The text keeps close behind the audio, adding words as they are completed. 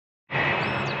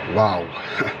Wow.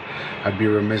 I'd be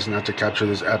remiss not to capture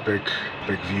this epic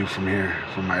view from here,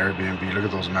 from my Airbnb. Look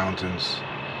at those mountains.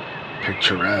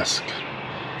 Picturesque.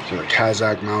 So the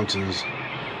Kazakh mountains.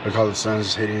 Look how the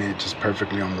sun's hitting it just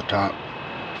perfectly on the top.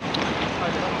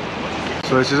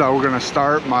 So this is how we're gonna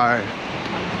start my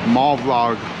mall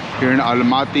vlog here in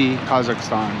Almaty,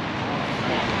 Kazakhstan.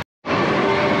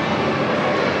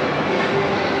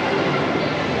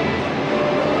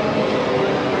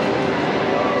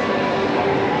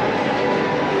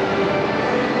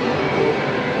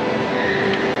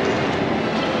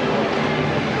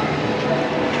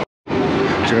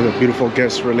 Check out the beautiful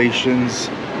guest relations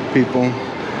people.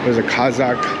 There's a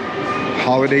Kazakh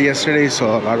holiday yesterday, so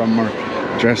a lot of them are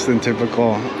dressed in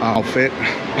typical outfit.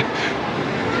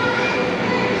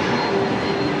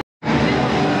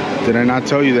 Did I not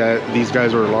tell you that these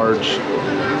guys are large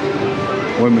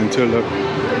women too? Look,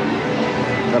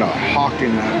 got a hawk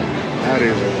in that. That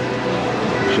is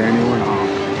a genuine hawk.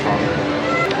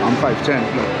 I'm 5'10".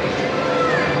 Look.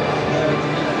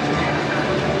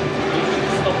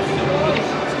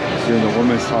 See, the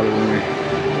woman's taller than me.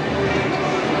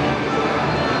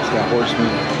 It's that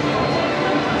horseman.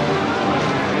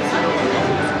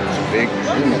 It's big.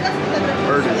 The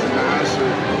bird is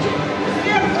massive.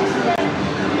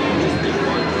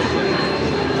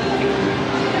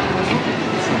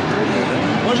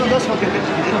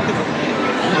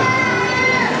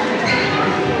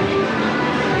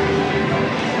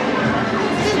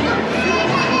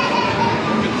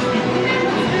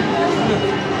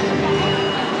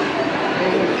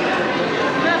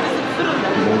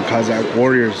 Old Kazakh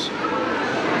warriors.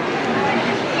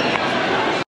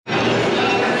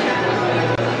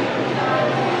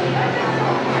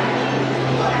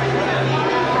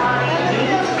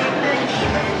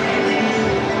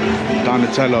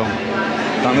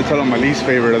 Donatello, my least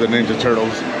favorite of the Ninja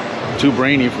Turtles. Too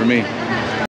brainy for me.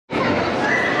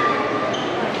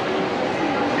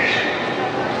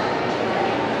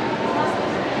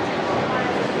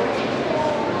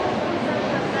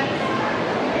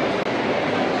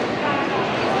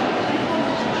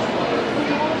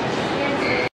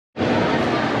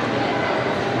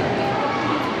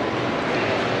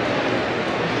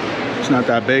 It's not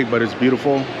that big, but it's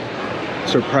beautiful.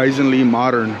 Surprisingly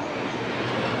modern.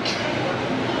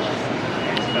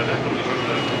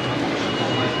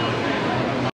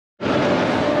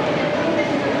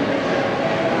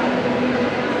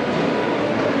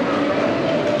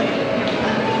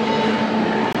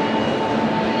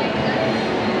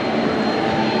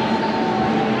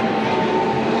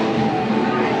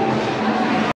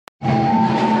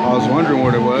 I was wondering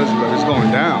what it was, but it's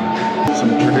going down. Some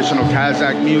traditional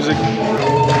Kazakh music.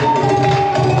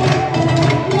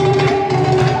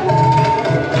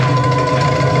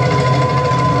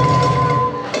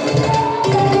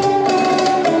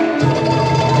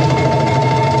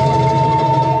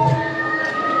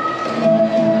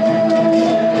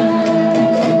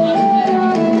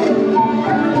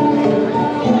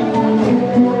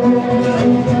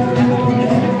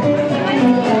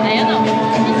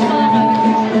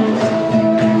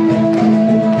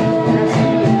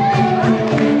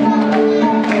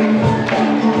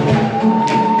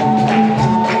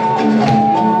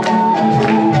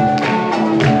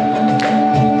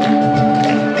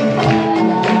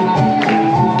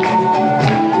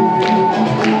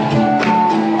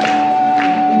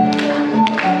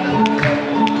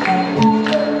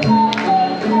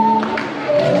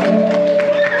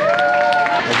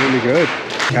 Good.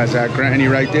 Kazakh granny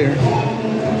right there.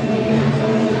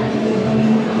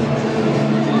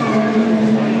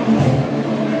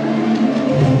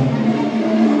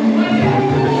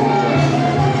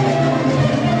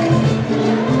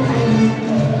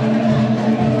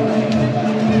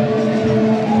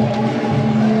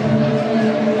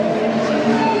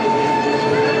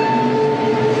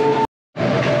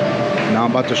 Now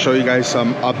I'm about to show you guys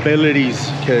some abilities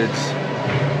kids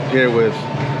here with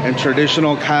and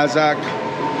traditional Kazakh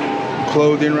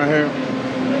clothing right here.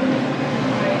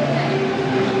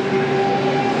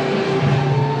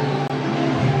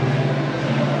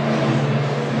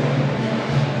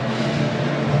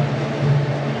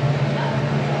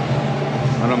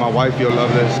 I know my wife, you'll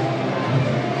love this.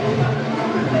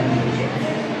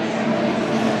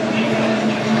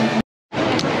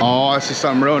 Oh, I see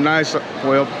something real nice.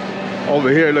 Well, over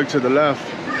here, look to the left.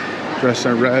 Dressed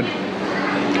in red.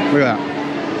 Look at that.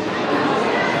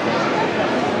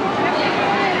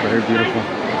 Very beautiful.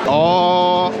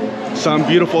 Oh, something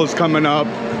beautiful is coming up.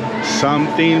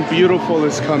 Something beautiful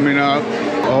is coming up.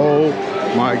 Oh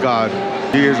my God.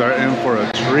 You guys are in for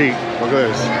a treat. Look at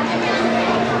this.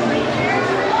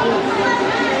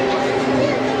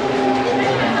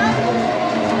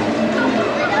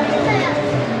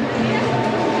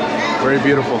 very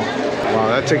beautiful. Wow,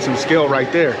 that takes some skill right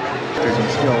there. Takes some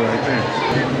skill right there.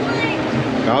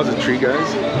 That was a treat,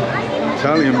 guys. I'm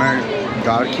telling you, man,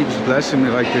 God keeps blessing me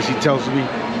like this. He tells me,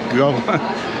 go.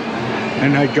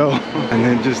 And I go. And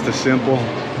then just the simple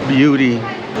beauty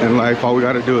in life. All we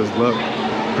got to do is look.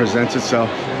 Presents itself.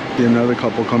 See another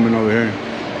couple coming over here.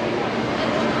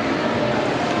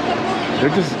 They're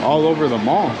just all over the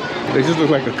mall. They just look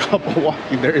like a couple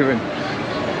walking. They even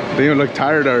look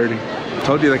tired already.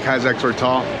 Told you the Kazakhs were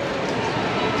tall.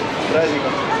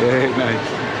 Yeah, nice.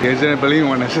 You guys didn't believe me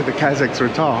when I said the Kazakhs were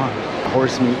tall, huh?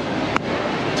 Horse meat.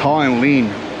 Tall and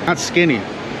lean. Not skinny.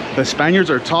 The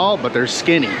Spaniards are tall, but they're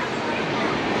skinny.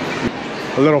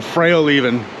 A little frail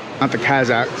even. Not the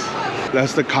Kazakhs.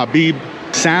 That's the Khabib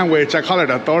sandwich. I call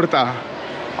it a torta.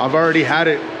 I've already had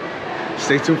it.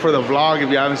 Stay tuned for the vlog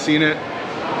if you haven't seen it.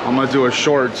 I'm gonna do a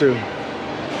short too.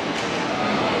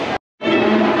 Some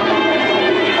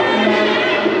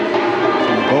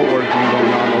boat working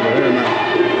going on over here, man.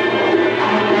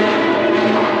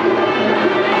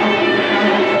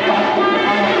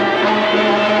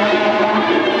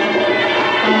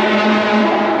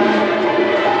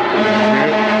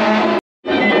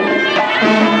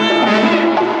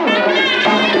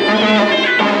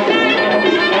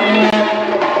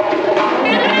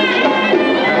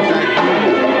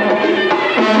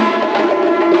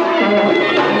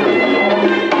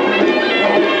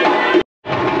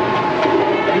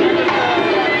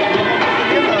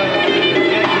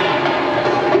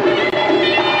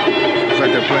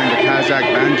 Kazakh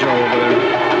banjo over there.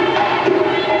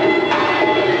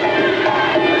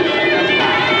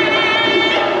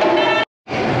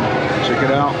 Check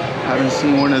it out. Haven't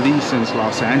seen one of these since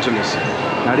Los Angeles.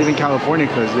 Not even California,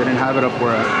 because they didn't have it up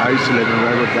where I used to live in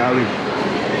Redwood Valley.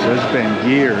 So it's been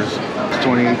years. It's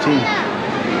 2018.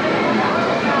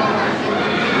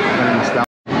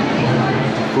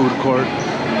 Food court.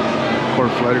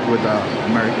 Court flooded with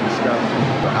American stuff.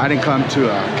 I didn't come to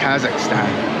Kazakhstan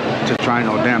to try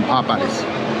no damn Popeyes.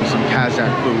 Some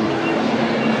Kazakh food.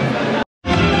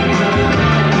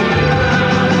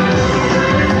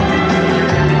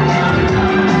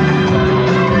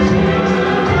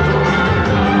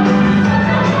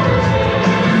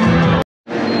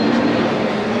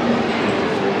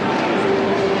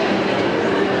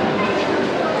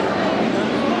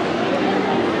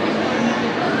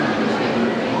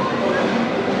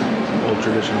 Old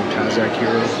traditional Kazakh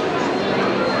heroes.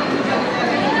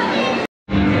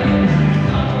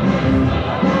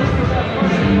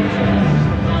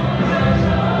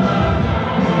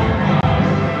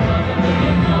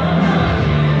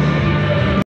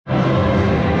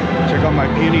 My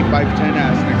puny 5'10"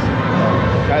 ass next to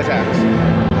Kazakhs.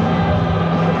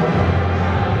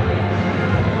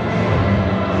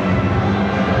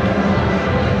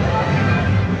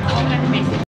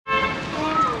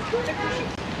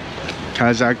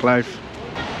 Kazakh life.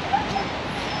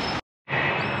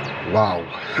 Wow.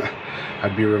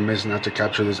 I'd be remiss not to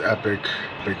capture this epic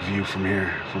view from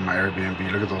here, from my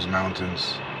Airbnb. Look at those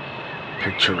mountains.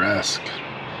 Picturesque.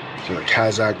 So the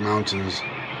Kazakh mountains.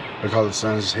 Look how the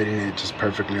sun is hitting it just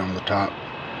perfectly on the top.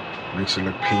 Makes it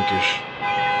look pinkish.